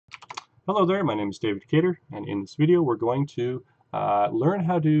Hello there, my name is David Cater, and in this video we're going to learn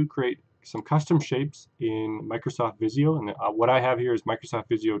how to create some custom shapes in Microsoft Visio. And what I have here is Microsoft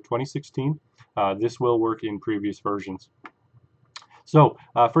Visio 2016. This will work in previous versions. So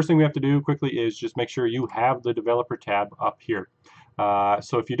first thing we have to do quickly is just make sure you have the developer tab up here.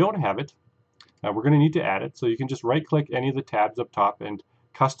 So if you don't have it, we're going to need to add it. So you can just right click any of the tabs up top and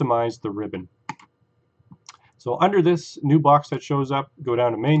customize the ribbon. So under this new box that shows up, go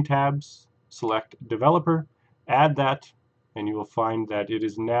down to Main Tabs, select Developer, add that, and you will find that it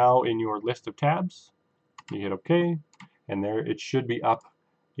is now in your list of tabs. You hit OK, and there it should be up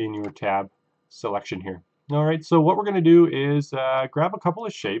in your tab selection here. All right, so what we're going to do is grab a couple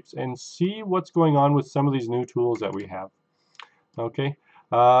of shapes and see what's going on with some of these new tools that we have. Okay,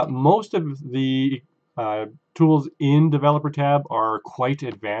 most of the tools in Developer tab are quite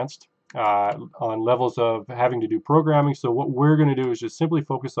advanced on levels of having to do programming. So what we're going to do is just simply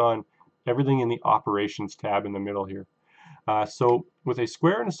focus on everything in the Operations tab in the middle here. So with a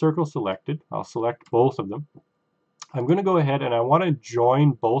square and a circle selected, I'll select both of them. I'm going to go ahead and I want to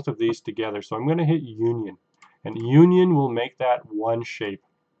join both of these together. So I'm going to hit Union, and Union will make that one shape.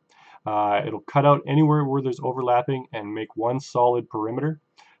 It'll cut out anywhere where there's overlapping and make one solid perimeter.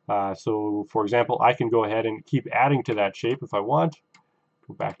 So for example, I can go ahead and keep adding to that shape if I want.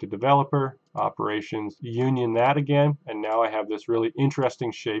 Go back to Developer, Operations, Union that again, and now I have this really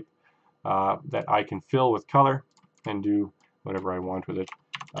interesting shape that I can fill with color and do whatever I want with it.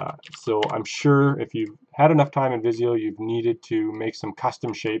 So I'm sure if you've had enough time in Visio, you've needed to make some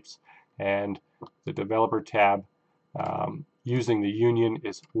custom shapes, and the Developer tab using the Union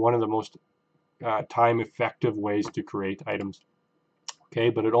is one of the most time-effective ways to create items.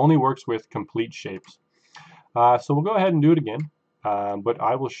 Okay, but it only works with complete shapes. So we'll go ahead and do it again, but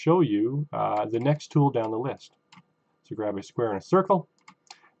I will show you the next tool down the list. So grab a square and a circle,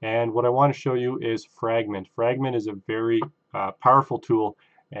 and what I want to show you is Fragment. Fragment is a very powerful tool,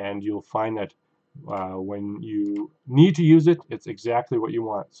 and you'll find that when you need to use it, it's exactly what you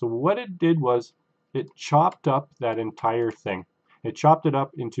want. So what it did was it chopped up that entire thing. It chopped it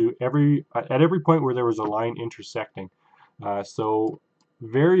up into at every point where there was a line intersecting. So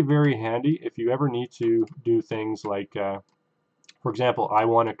very, very handy if you ever need to do things like, for example, I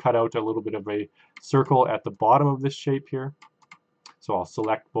want to cut out a little bit of a circle at the bottom of this shape here. So I'll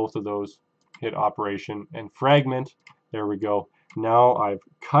select both of those, hit Operation and Fragment. There we go. Now I've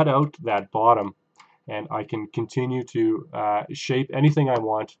cut out that bottom, and I can continue to shape anything I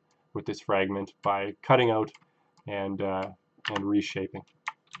want with this fragment by cutting out and reshaping.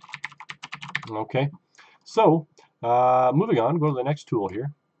 Okay, so moving on, go to the next tool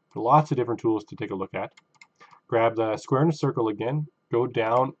here. Lots of different tools to take a look at. Grab the square and a circle again, go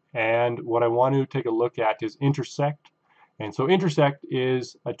down, and what I want to take a look at is Intersect. And so Intersect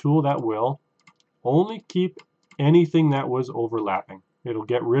is a tool that will only keep anything that was overlapping. It'll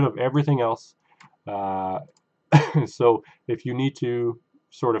get rid of everything else. So if you need to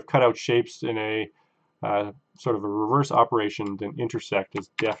sort of cut out shapes in a sort of a reverse operation, then Intersect is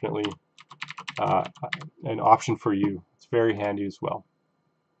definitely an option for you. It's very handy as well.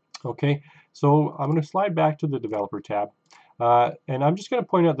 Okay, so I'm going to slide back to the Developer tab, and I'm just going to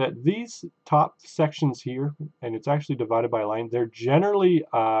point out that these top sections here, and it's actually divided by line, they're generally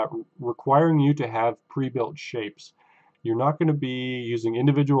requiring you to have pre-built shapes. You're not going to be using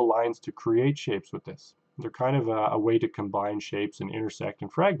individual lines to create shapes with this. They're kind of a way to combine shapes and intersect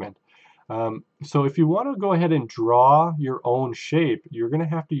and fragment. So if you want to go ahead and draw your own shape, you're going to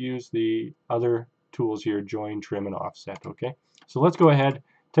have to use the other tools here, Join, Trim, and Offset. Okay, so let's go ahead,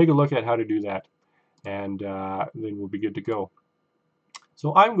 take a look at how to do that, and then we'll be good to go.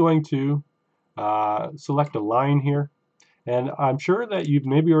 So I'm going to select a line here, and I'm sure that you've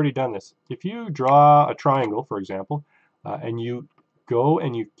maybe already done this. If you draw a triangle, for example, and you go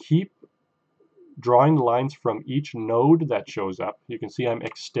and you keep drawing the lines from each node that shows up, you can see I'm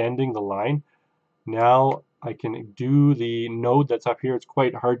extending the line. Now I can do the node that's up here. It's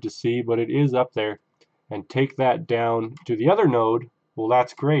quite hard to see, but it is up there, and take that down to the other node. Well,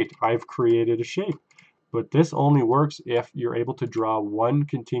 that's great. I've created a shape. But this only works if you're able to draw one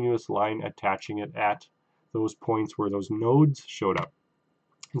continuous line attaching it at those points where those nodes showed up.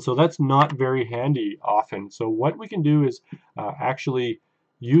 And so that's not very handy often. So what we can do is actually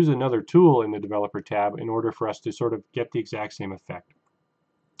use another tool in the Developer tab in order for us to sort of get the exact same effect.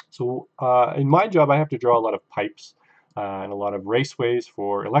 So in my job, I have to draw a lot of pipes and a lot of raceways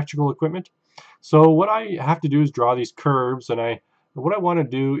for electrical equipment. So what I have to do is draw these curves, and what I want to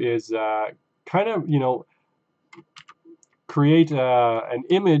do is kind of, create an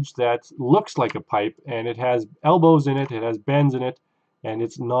image that looks like a pipe, and it has elbows in it, it has bends in it, And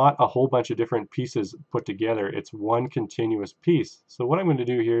it's not a whole bunch of different pieces put together. It's one continuous piece. So what I'm going to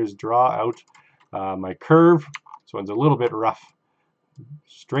do here is draw out my curve. This one's a little bit rough.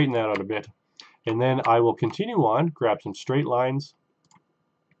 Straighten that out a bit. And then I will continue on, grab some straight lines,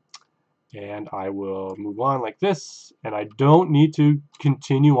 and I will move on like this. And I don't need to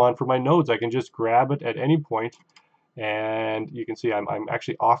continue on for my nodes. I can just grab it at any point. And you can see I'm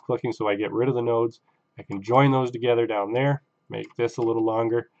actually off clicking, so I get rid of the nodes. I can join those together down there, make this a little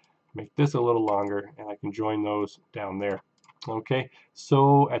longer, make this a little longer, and I can join those down there. Okay,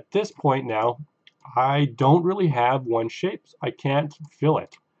 so at this point now, I don't really have one shape. I can't fill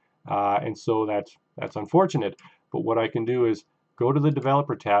it. And so that's unfortunate. But what I can do is go to the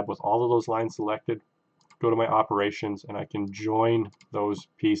developer tab with all of those lines selected, go to my operations, and I can join those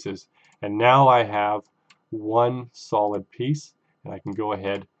pieces. And now I have one solid piece, and I can go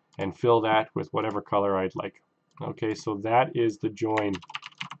ahead and fill that with whatever color I'd like. Okay, so that is the join.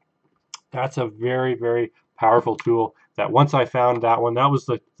 That's a very, very powerful tool. That once I found that one, that was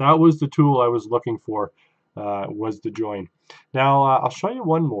the tool I was looking for, was the join. Now I'll show you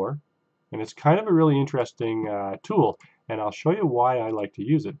one more, and it's kind of a really interesting tool, and I'll show you why I like to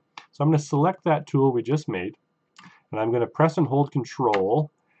use it. So I'm going to select that tool we just made, and I'm going to press and hold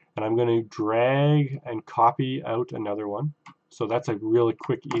Control, and I'm going to drag and copy out another one. So that's a really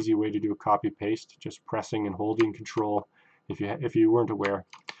quick, easy way to do a copy paste, just pressing and holding Control if you weren't aware.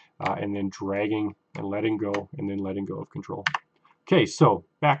 And then dragging and letting go, and then letting go of Control. Okay, so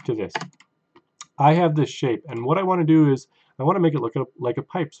back to this. I have this shape, and what I want to do is I want to make it look like a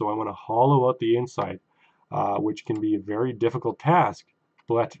pipe, so I want to hollow out the inside, which can be a very difficult task.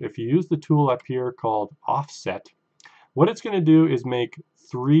 But if you use the tool up here called Offset, what it's going to do is make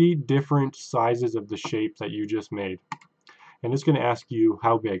 3 different sizes of the shape that you just made. And it's going to ask you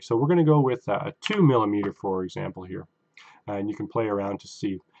how big. So we're going to go with a 2 millimeter, for example, here. And you can play around to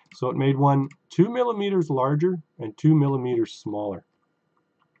see. So it made one 2 millimeters larger and 2 millimeters smaller.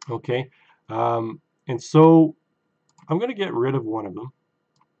 Okay, and so I'm going to get rid of one of them.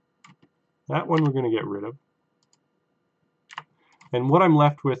 That one we're going to get rid of. And what I'm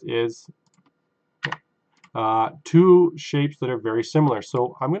left with is 2 shapes that are very similar.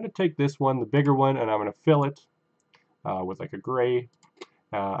 So I'm going to take this one, the bigger one, and I'm going to fill it with like a gray.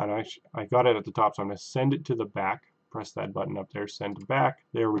 And I got it at the top, so I'm going to send it to the back. Press that button up there, send to back.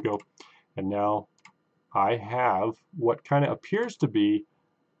 There we go. And now I have what kind of appears to be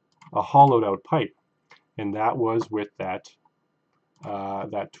a hollowed out pipe. And that was with that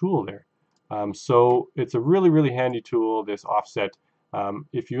tool there. So it's a really, really handy tool, this Offset.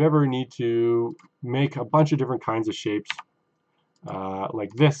 If you ever need to make a bunch of different kinds of shapes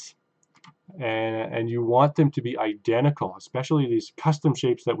like this, and you want them to be identical, especially these custom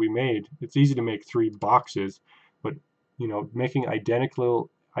shapes that we made. It's easy to make 3 boxes, but you know, making identical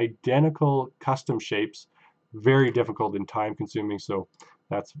custom shapes, very difficult and time consuming. So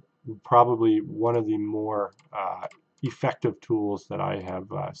that's probably one of the more effective tools that I have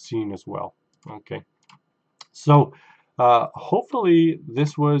seen as well. Okay, so hopefully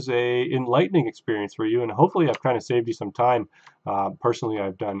this was a enlightening experience for you, and hopefully I've kind of saved you some time. Personally,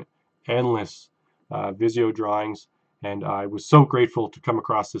 I've done endless Visio drawings, and I was so grateful to come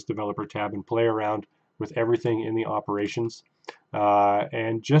across this developer tab and play around with everything in the operations.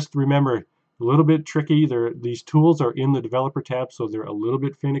 And just remember, a little bit tricky. These tools are in the developer tab, so they're a little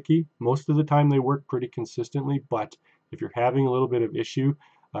bit finicky. Most of the time they work pretty consistently, but if you're having a little bit of issue,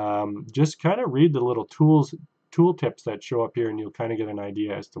 just kind of read the little tool tips that show up here, and you'll kind of get an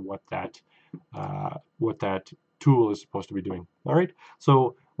idea as to what that tool is supposed to be doing. All right,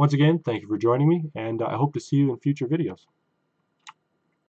 so once again, thank you for joining me, and I hope to see you in future videos.